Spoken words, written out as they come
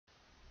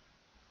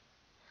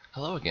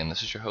Hello again,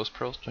 this is your host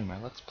Pearls doing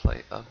my Let's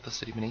Play of The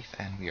City Beneath,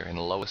 and we are in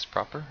Lowest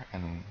proper,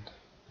 and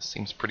this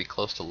seems pretty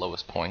close to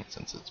lowest point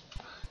since it's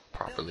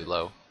properly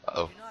low.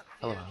 Uh-oh. Do not fear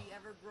Hello. the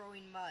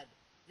ever-growing mud.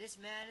 This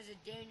man is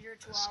a danger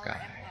to This our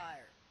guy.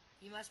 empire.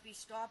 He must be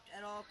stopped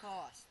at all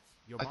costs.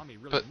 Your I- mommy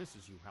really but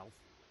misses you, Halph.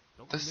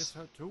 Don't this- you miss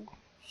her too?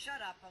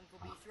 Shut up, Uncle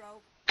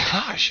Beethrow.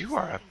 Gosh, you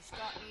are You a can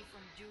stop me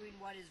from doing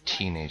what is right.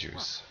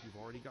 teenagers. You've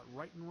already got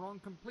right and wrong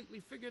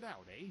completely figured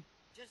out, eh?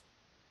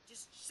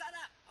 Just shut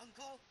up,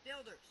 Uncle.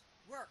 Builders,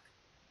 work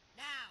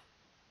now.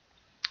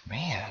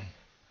 Man,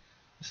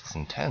 this is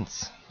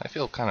intense. I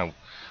feel kind of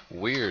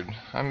weird.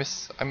 I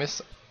miss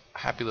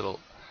happy little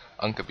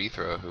Unca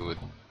Beethro who would...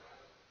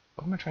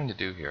 What am I trying to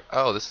do here?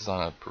 Oh, this is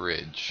on a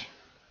bridge.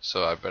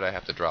 So I bet I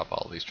have to drop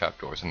all these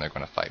trapdoors and they're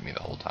going to fight me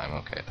the whole time.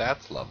 Okay,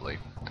 that's lovely.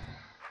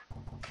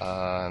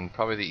 And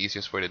probably the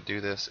easiest way to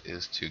do this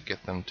is to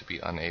get them to be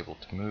unable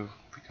to move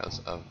because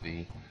of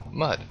the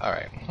mud.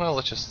 Alright, well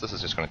this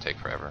is just going to take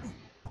forever.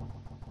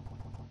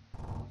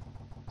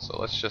 So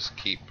let's just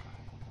keep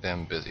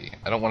them busy.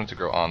 I don't want it to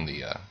grow on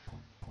the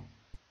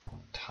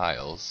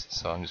tiles,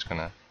 so I'm just going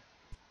to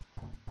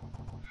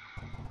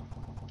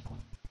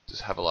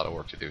have a lot of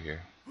work to do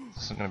here.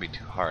 This isn't going to be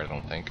too hard, I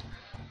don't think.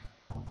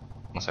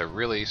 Unless I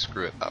really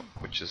screw it up,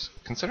 which is,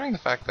 considering the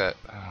fact that,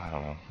 I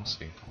don't know, let's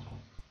see.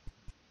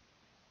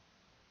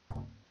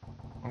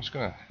 I'm just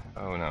gonna,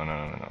 oh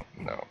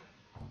no.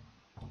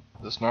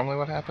 Is this normally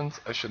what happens?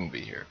 I shouldn't be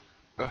here.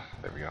 There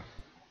we go.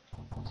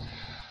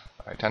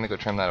 Alright, time to go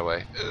trim that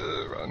away.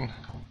 Run.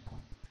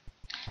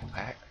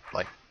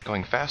 Like,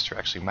 going faster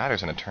actually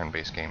matters in a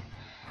turn-based game.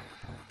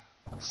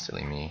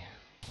 Silly me.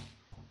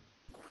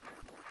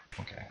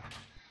 Okay.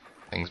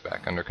 Things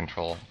back under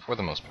control, for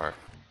the most part.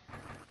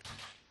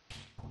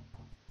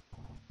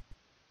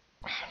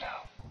 Oh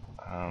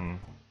no.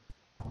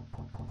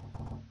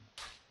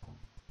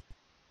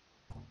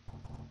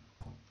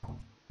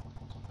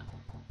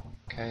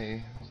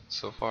 Okay,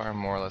 so far I'm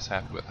more or less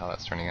happy with how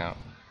that's turning out.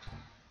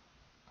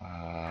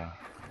 I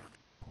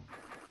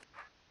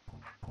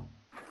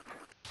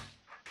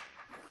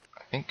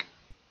think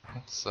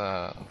let's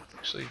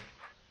actually...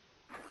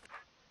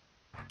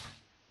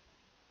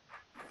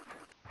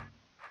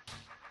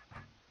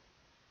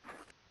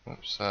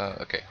 Oops,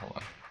 okay, hold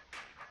on.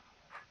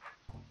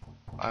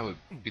 I would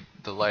be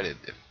delighted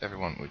if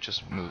everyone would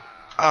just move.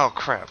 Oh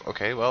crap,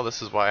 okay, well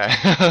this is why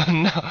I...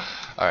 No!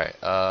 Alright,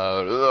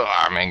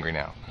 I'm angry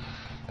now.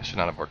 I should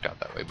not have worked out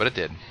that way, but it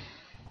did.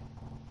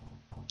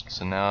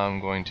 So now I'm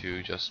going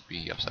to just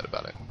be upset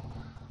about it.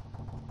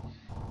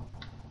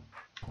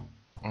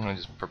 I'm going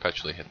to just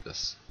perpetually hit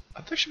this.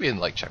 There should be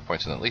like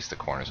checkpoints in at least the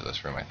corners of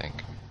this room, I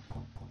think.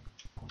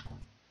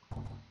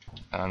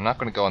 And I'm not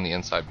going to go on the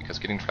inside because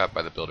getting trapped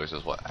by the builders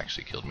is what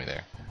actually killed me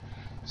there.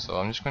 So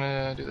I'm just going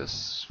to do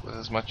this with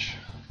as much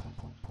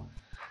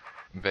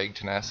vague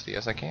tenacity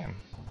as I can.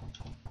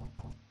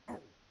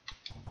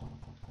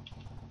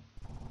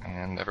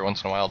 And every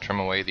once in a while trim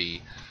away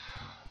the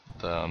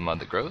mud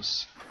that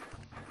grows.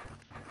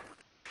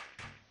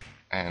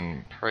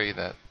 And pray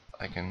that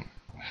I can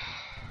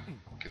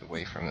get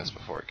away from this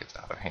before it gets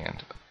out of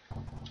hand.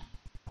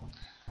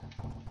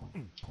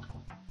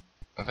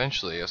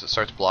 Eventually, as it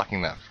starts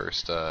blocking that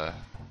first, like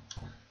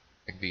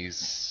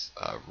these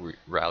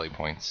relay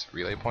points,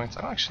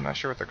 I'm actually not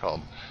sure what they're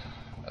called.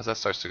 As that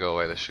starts to go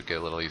away, this should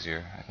get a little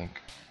easier, I think.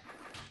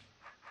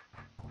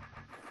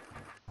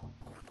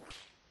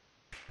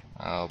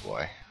 Oh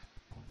boy.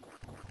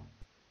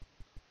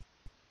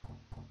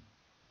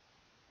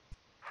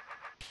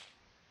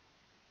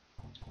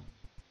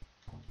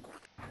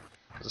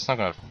 Because it's not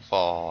going to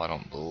fall, I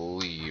don't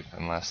believe,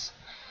 unless...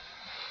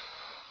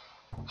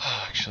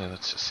 Actually,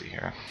 let's just see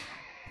here.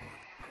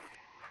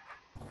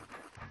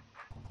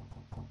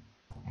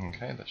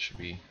 Okay, that should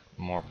be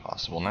more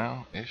possible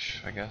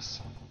now-ish, I guess.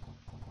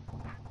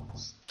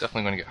 It's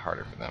definitely going to get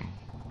harder for them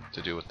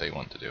to do what they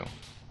want to do.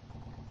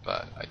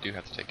 But I do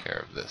have to take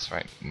care of this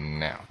right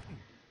now.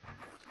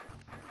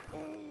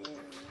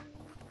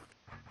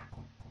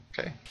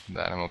 Okay,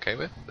 that I'm okay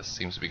with. This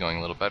seems to be going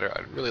a little better.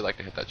 I'd really like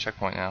to hit that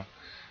checkpoint now,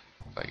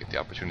 if I get the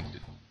opportunity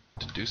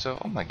to do so.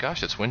 Oh my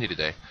gosh, it's windy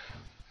today.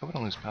 I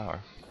wouldn't lose power.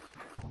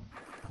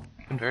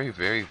 It's been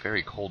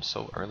very cold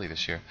so early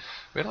this year.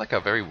 We had like a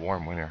very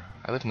warm winter.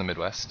 I live in the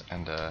Midwest,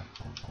 and it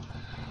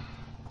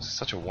was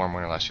such a warm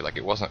winter last year. Like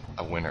it wasn't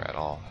a winter at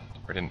all,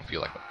 or it didn't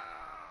feel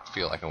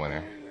like a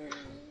winter.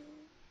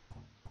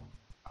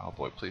 Oh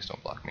boy, please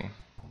don't block me.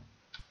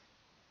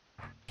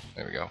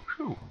 There we go.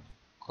 Whew,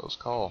 close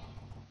call.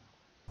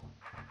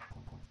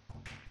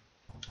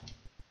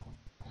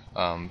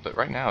 But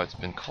right now it's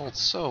been cold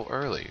so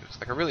early. It's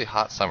like a really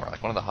hot summer,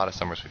 like one of the hottest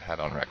summers we've had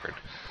on record.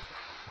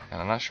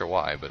 And I'm not sure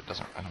why, but it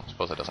doesn't. I don't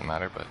suppose it doesn't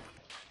matter. But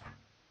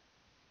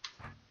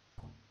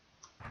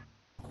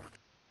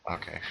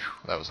okay,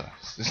 that was a.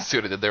 See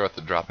what I did there with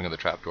the dropping of the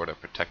trapdoor to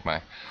protect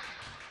my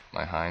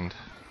hind.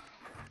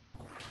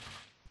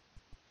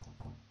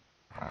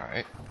 All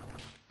right,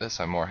 this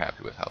I'm more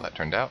happy with how that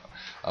turned out.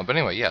 But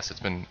anyway, yes, it's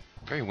been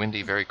very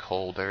windy, very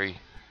cold, very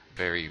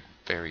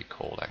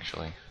cold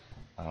actually.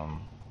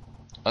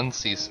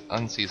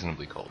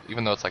 unseasonably cold.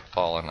 Even though it's like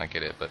fall and I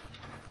get it, but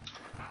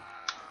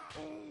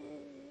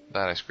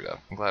that I screwed up.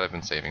 I'm glad I've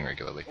been saving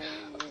regularly.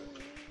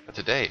 But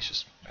today it's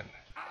just been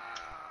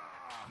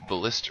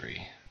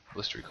blistery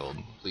cold.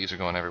 Leaves are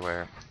going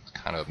everywhere. It's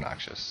kind of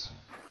obnoxious.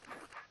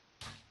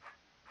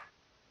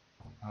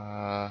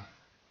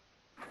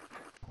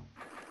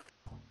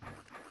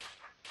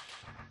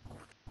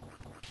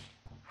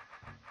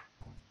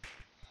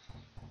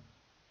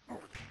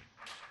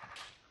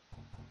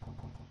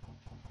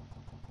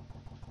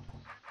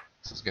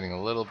 This is getting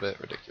a little bit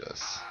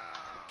ridiculous.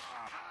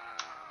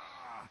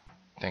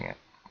 Dang it.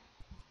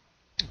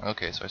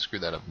 Okay, so I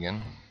screwed that up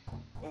again.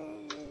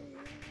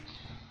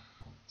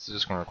 This is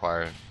just going to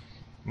require,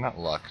 not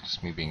luck,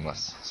 just me being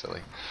less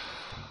silly.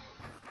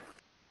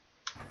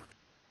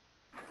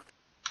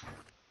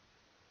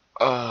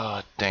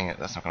 Oh, dang it,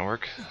 that's not going to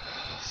work.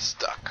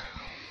 Stuck.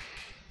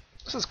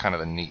 This is kind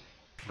of a neat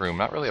room,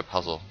 not really a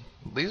puzzle.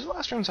 These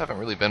last rooms haven't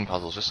really been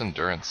puzzles, just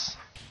endurance.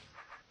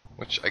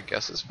 Which I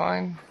guess is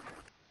fine,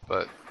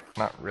 but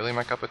not really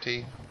my cup of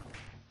tea.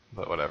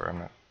 But whatever, I'm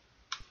not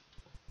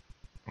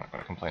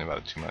going to complain about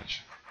it too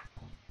much.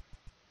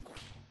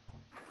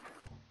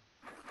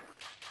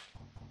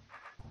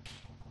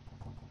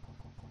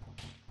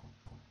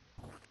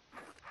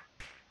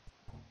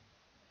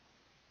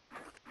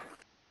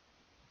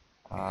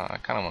 I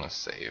kind of want to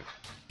save.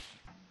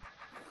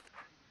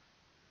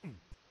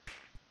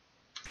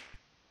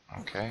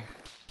 Okay.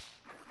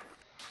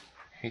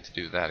 Hate to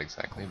do that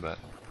exactly, but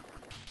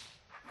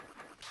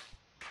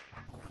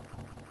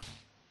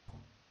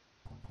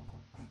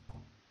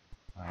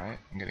alright,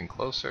 I'm getting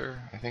closer,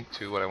 I think,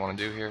 to what I want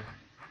to do here.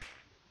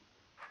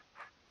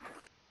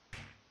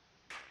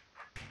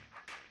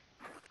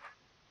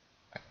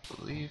 I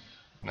believe.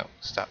 No,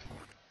 stop.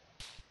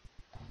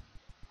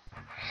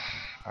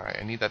 Alright,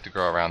 I need that to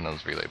grow around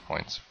those relay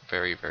points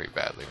very, very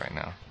badly right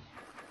now.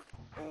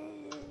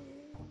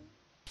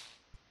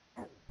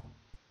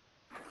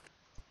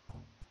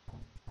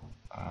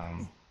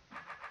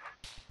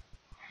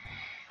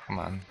 Come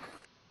on.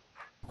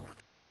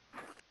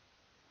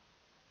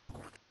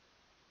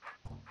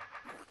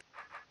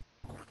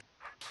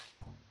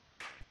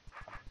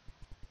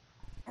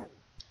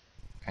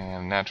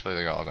 And naturally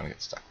they're all going to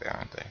get stuck there,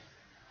 aren't they?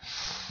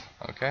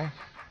 Okay.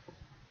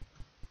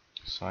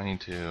 So I need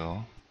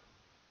to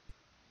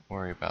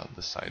worry about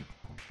this side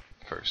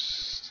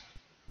first.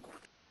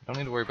 I don't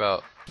need to worry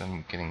about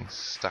them getting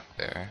stuck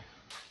there.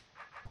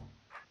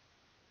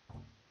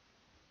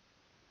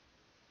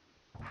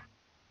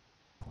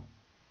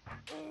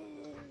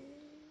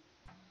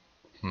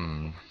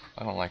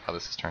 I don't like how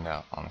this has turned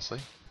out,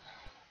 honestly.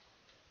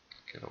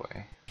 Get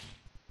away.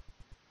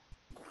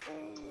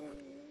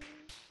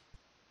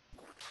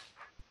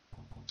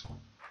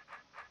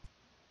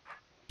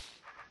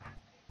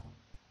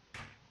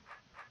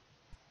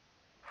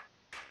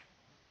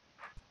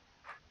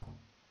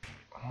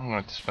 I'm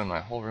going to spend my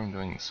whole room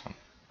doing this one.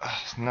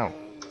 Ugh, no.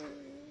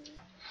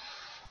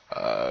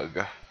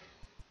 Ugh.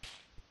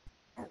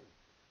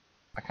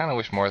 I kind of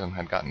wish more of them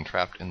had gotten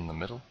trapped in the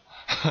middle.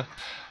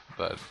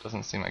 But it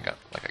doesn't seem like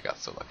I got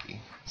so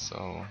lucky. So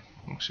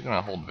I'm actually going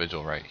to hold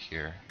vigil right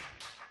here.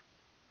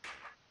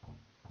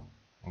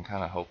 And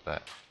kind of hope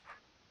that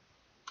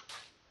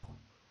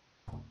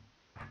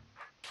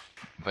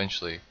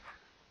eventually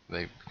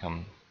they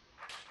become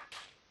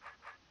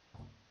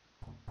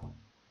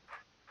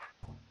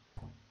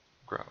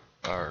grow.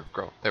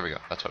 There we go.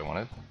 That's what I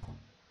wanted.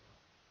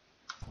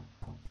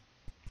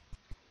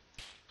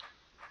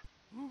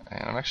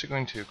 And I'm actually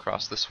going to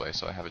cross this way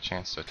so I have a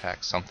chance to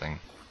attack something.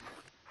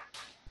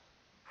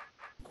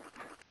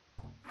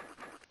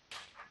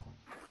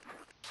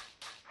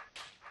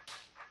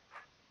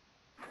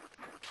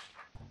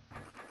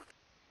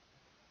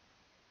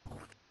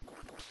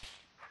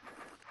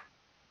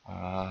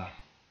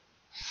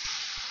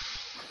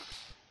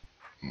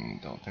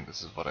 Don't think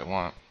this is what I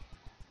want.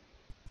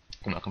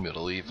 I'm not going to be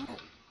able to leave.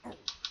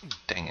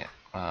 Dang it.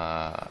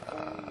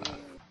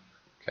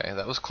 Okay,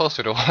 that was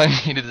closer to what I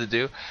needed to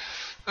do.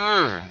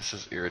 Urgh, this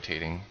is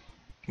irritating.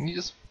 Can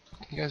you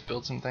guys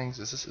build some things?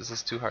 Is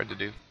this too hard to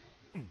do?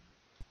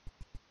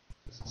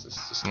 Is this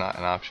just not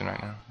an option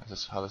right now? Is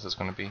this how this is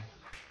going to be?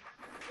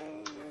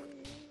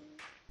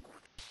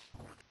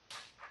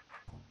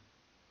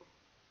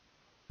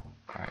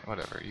 Alright,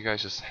 whatever. You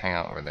guys just hang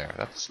out over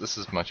there. This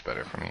is much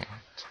better for me,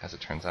 as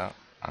it turns out.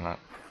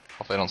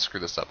 Hopefully I don't screw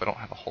this up. I don't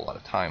have a whole lot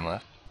of time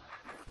left.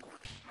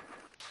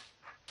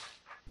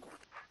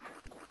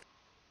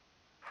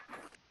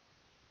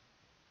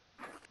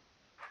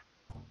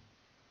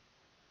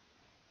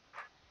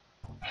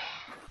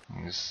 Let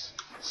me just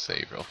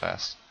save real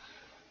fast.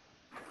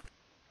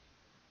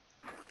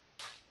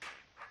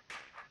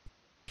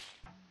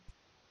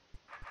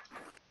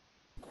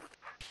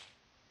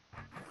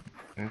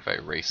 Maybe if I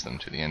race them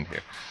to the end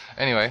here.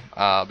 Anyway,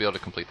 I'll be able to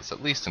complete this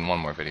at least in one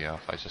more video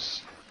if I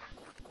just...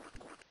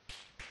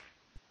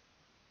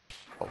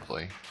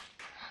 Hopefully.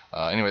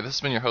 Anyway, this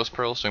has been your host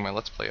Pearls doing my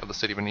Let's Play of The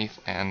City Beneath,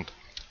 and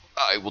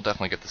I will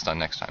definitely get this done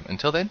next time.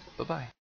 Until then, bye-bye.